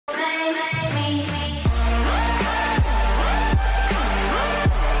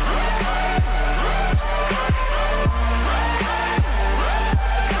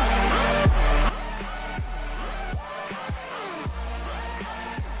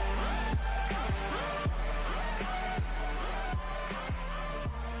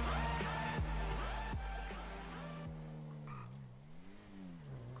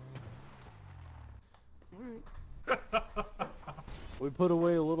We put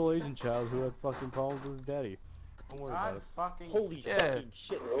away a little Asian child who had fucking problems with his daddy. Don't worry about it. Holy fucking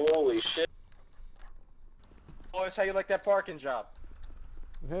shit. Holy shit. Boys, how you like that parking job?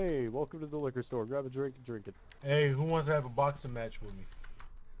 Hey, welcome to the liquor store. Grab a drink and drink it. Hey, who wants to have a boxing match with me?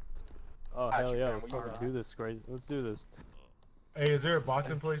 Oh, hell yeah, let's fucking do this, crazy. Let's do this. Hey, is there a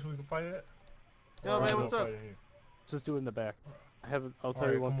boxing place we can fight at? Yo, man, what's up? Let's just do it in the back. I'll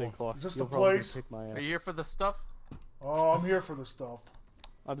tell you one thing, Clark. Is this You'll the place? kick my ass. Are you here for the stuff? Oh, I'm here for the stuff.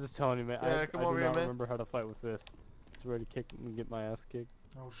 I'm just telling you, man. Yeah, I come do over here, not man. remember how to fight with fists. Just ready to kick and get my ass kicked.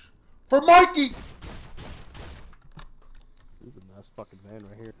 Oh, for Mikey! This is a nice fucking man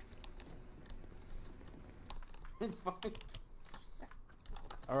right here.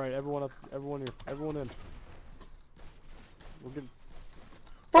 Alright, everyone up, everyone here, everyone in. We're good.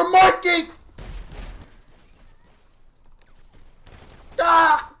 For Mikey!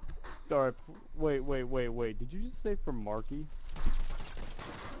 Ah! Alright, wait. Did you just say for Marky?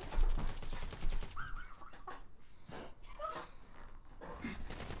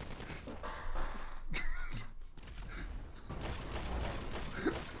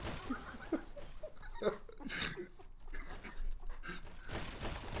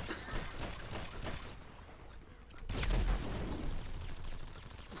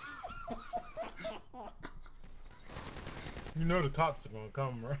 You know the cops are gonna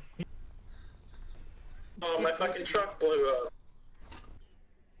come, right? Oh, my fucking truck blew up.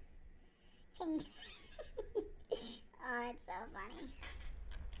 Oh, it's so funny.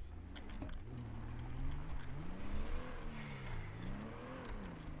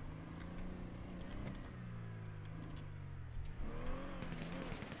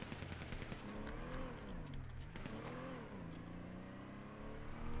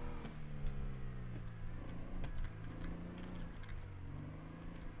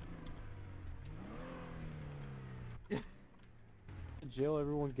 Jail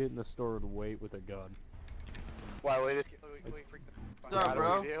everyone get in the store to wait with a gun. Why, wait, What's up,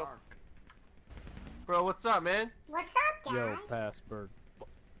 bro? Bro, what's up, man? What's up, guys? Yo, Passberg.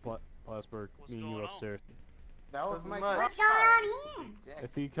 Passberg, me and you upstairs. That was my What's going on here?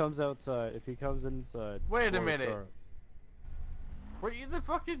 If he comes outside, if he comes inside. Wait a minute. Were you the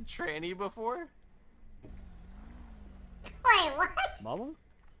fucking tranny before? Wait, what? Mama?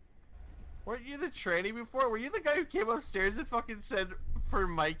 Weren't you the tranny before? Were you the guy who came upstairs and fucking said for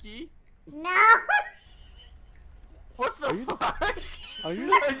Mikey? No. What the fuck? Are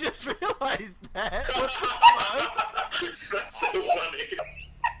you? I just realized that. What the fuck? That's so funny.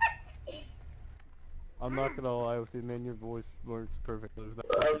 I'm not gonna lie with you, man. Your voice works perfectly.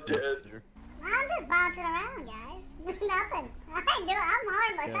 I'm dead. I'm just bouncing around, guys. Nothing. I'm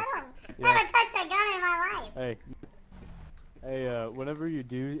harmless. Yeah. I never touched a gun in my life. Hey, whenever you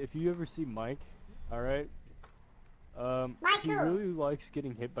do, if you ever see Mike, alright? Mike he who? really likes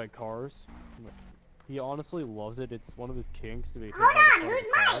getting hit by cars. He honestly loves it. It's one of his kinks to be hit Hold by on, the who's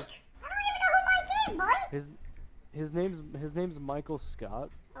car. Mike? I don't even know who Mike is, boy. His name's Michael Scott.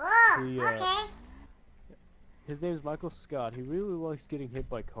 Oh, He, okay. His name's Michael Scott. He really likes getting hit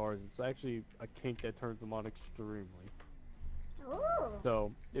by cars. It's actually a kink that turns him on extremely. Ooh.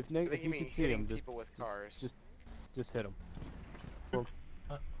 So, if you can see him, people with cars. just hit him.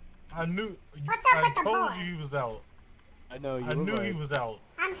 I knew. What's up I with the told boy? you he was out. I know you. I knew he was out.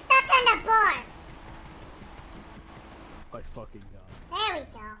 I'm stuck on the board. My fucking god. There we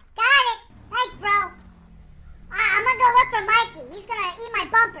go. Got it. Thanks, bro. I'm gonna go look for Mikey. He's gonna eat my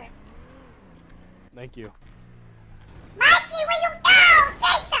bumper. Thank you. Mikey, where you go?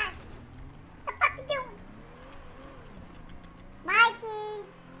 Jesus! What the fuck you doing? Mikey!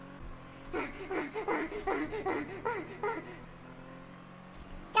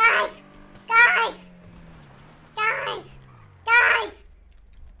 Guys! Guys! Guys! Guys!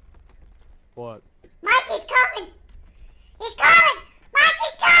 What? Mikey's coming! He's coming!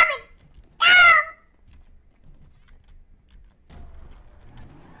 Mikey's coming! No!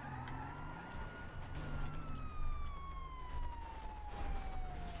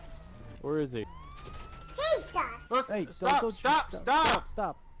 Where is he? Jesus! Hey,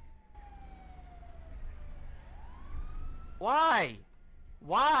 Stop! Why?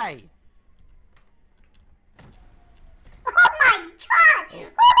 Why? Oh my god!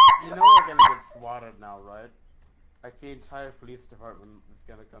 You know we're gonna get swatted now, right? Like the entire police department is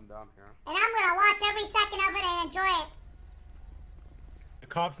gonna come down here. And I'm gonna watch every second of it and enjoy it. The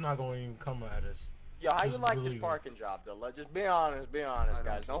cops not gonna even come at us. Yo, how you Just like this believe it. parking job, though? Just be honest,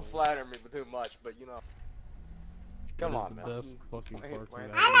 guys. Don't flatter me too much, but you know. Come on, man. It is the best fucking parking wait.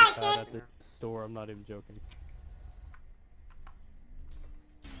 I've I ever liked had it. at the store. I'm not even joking.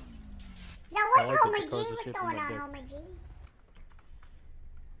 Yo, what's I like it Homer G? because the What's shit going from my on, dick. Homer G?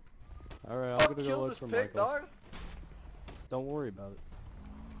 Alright, I'm Fuck, gonna go kill look this for pig, Michael. dog. Don't worry about it.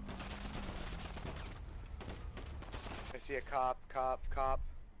 I see a cop.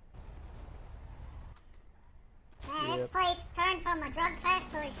 Man, this Yep. place turned from a drug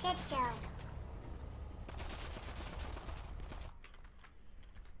fest to a shit show.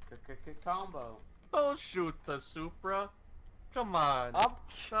 Combo. Don't shoot the Supra. Come on.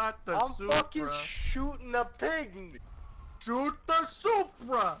 Not the I'm Supra. fucking shooting a pig. Shoot the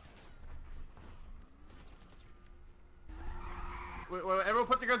Supra. Wait, everyone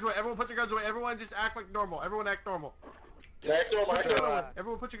put your guns away. Everyone put your guns away. Everyone just act like normal. Everyone act normal. Act normal. Put your gun away.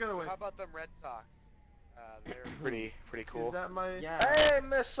 Everyone put your gun away. How about them Red Sox? They're pretty cool. Is that my... Yeah. Hey,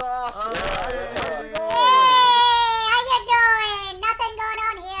 Miss Sauce. Hey, how you doing? Nothing going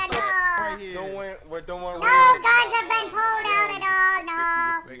on here, no. Right here. We're doing No real. guns have been pulled out at all,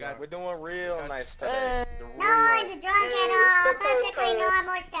 no. We're doing real nice today. No one's drunk at all. Perfectly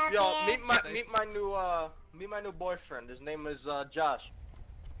normal stuff Yo, here. meet my new boyfriend. His name is Josh.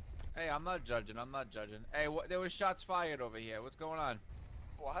 Hey, I'm not judging. Hey, there was shots fired over here. What's going on?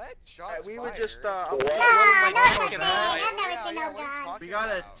 What? Shots We were fired? just No such thing. I've never seen no what are you guns. talking We got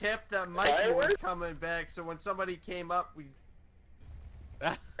a about? tip that Mikey was coming back, so when somebody came up, we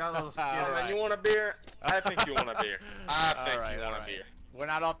got a little scared. Oh, man, you want a beer? I think you want a beer. I think Alright, you want a alright. beer. We're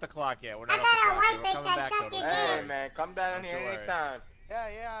not off the clock yet. We're I not off the got a clock white yet. We're bitch coming that back sucked though. your Don't Hey, worry. man, come down Don't here you worry. anytime. Yeah,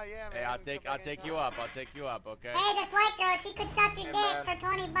 man. Hey, I'll take you up. I'll take you up, okay? Hey, this white girl, she could suck your Hey, dick man. for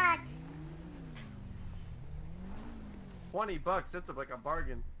 20 bucks. $20, that's like a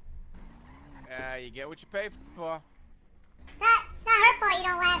bargain. You get what you pay for. It's not her fault you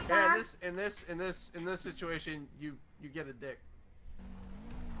don't last Yeah, long. in this situation, you get a dick.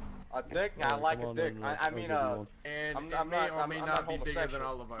 A dick? Oh, I like come a on, dick. then, I mean, And I'm it may not- or may I'm not not be bigger than homosexual.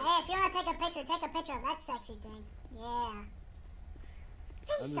 all of ours. Hey, if you want to take a picture of that sexy thing. Yeah.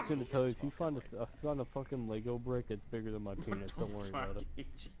 I'm just gonna tell you, if you find a fucking Lego brick, it's bigger than my penis. Don't worry about it.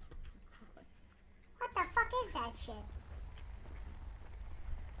 What the fuck is that shit?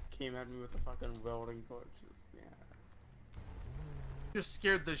 Came at me with the fucking welding torches. Yeah. Just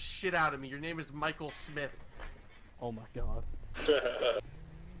scared the shit out of me. Your name is Michael Smith. Oh my god.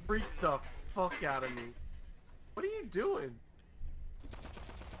 Freak the fuck out of me. What are you doing?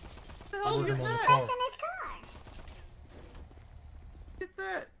 What the hell He's is Look at my that? car. fixing his car. Get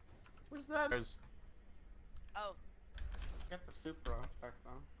that. Where's that? Oh, Got the Supra back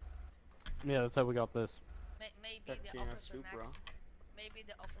on. Yeah, that's how we got this. maybe That the Fiat officer Supra. Max. Maybe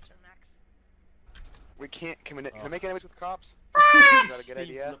the officer Max. We can't. Can we make enemies with cops? Fuck! Is that a good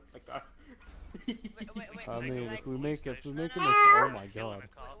idea? Flipped the car. Wait, I mean, like, if we make it, no, oh no, my god.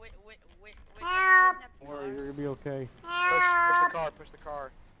 wait, Help! Well, you're gonna be okay. Help! Push the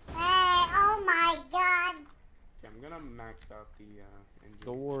car. Hey, oh my god. Okay, I'm gonna max out the engine.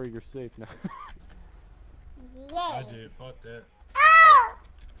 Don't worry, you're safe now. I Yeah. did. Fuck that. Oh!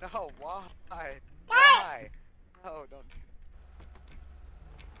 No, why? Got Why? No, don't.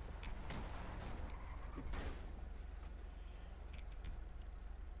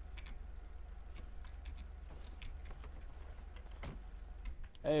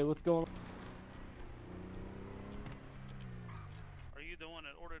 Hey, what's going on? Are you the one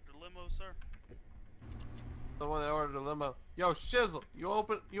that ordered the limo, sir? The one that ordered a limo. Yo, Shizzle, you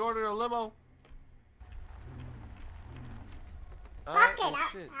ordered a limo? Fuck it, oh,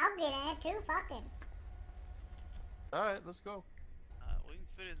 shit. I'll get in it too, fuck it. Alright, let's go. We can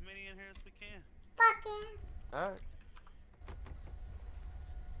fit as many in here as we can. Fuck yeah. Alright.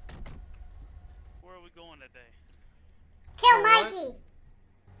 Where are we going today? Kill Alright. Mikey.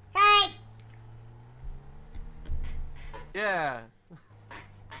 Sorry. Yeah.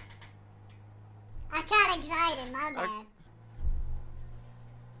 I got excited, my bad.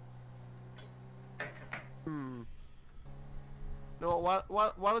 No,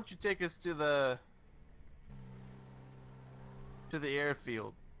 why don't you take us to the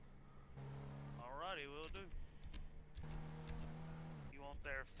airfield? Alrighty, we'll do. You want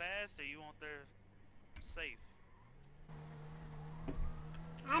there fast or you want there safe?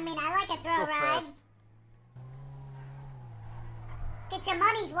 I mean, I like a thrill Go ride. fast. Get your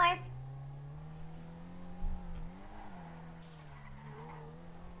money's worth.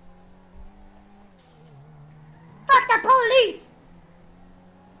 Fuck the police!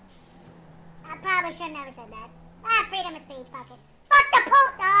 I probably should never said that. Ah, freedom of speech, fuck it. Fuck the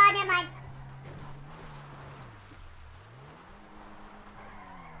police! Oh, never mind.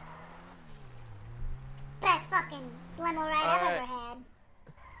 Best fucking limo ride I've Alright. ever had.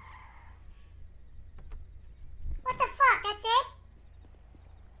 What the fuck? That's it?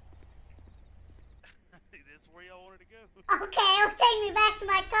 This where y'all wanted to go. Okay, it'll take me back to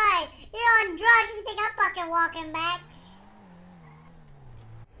my car. You're on drugs. You think I'm fucking walking back?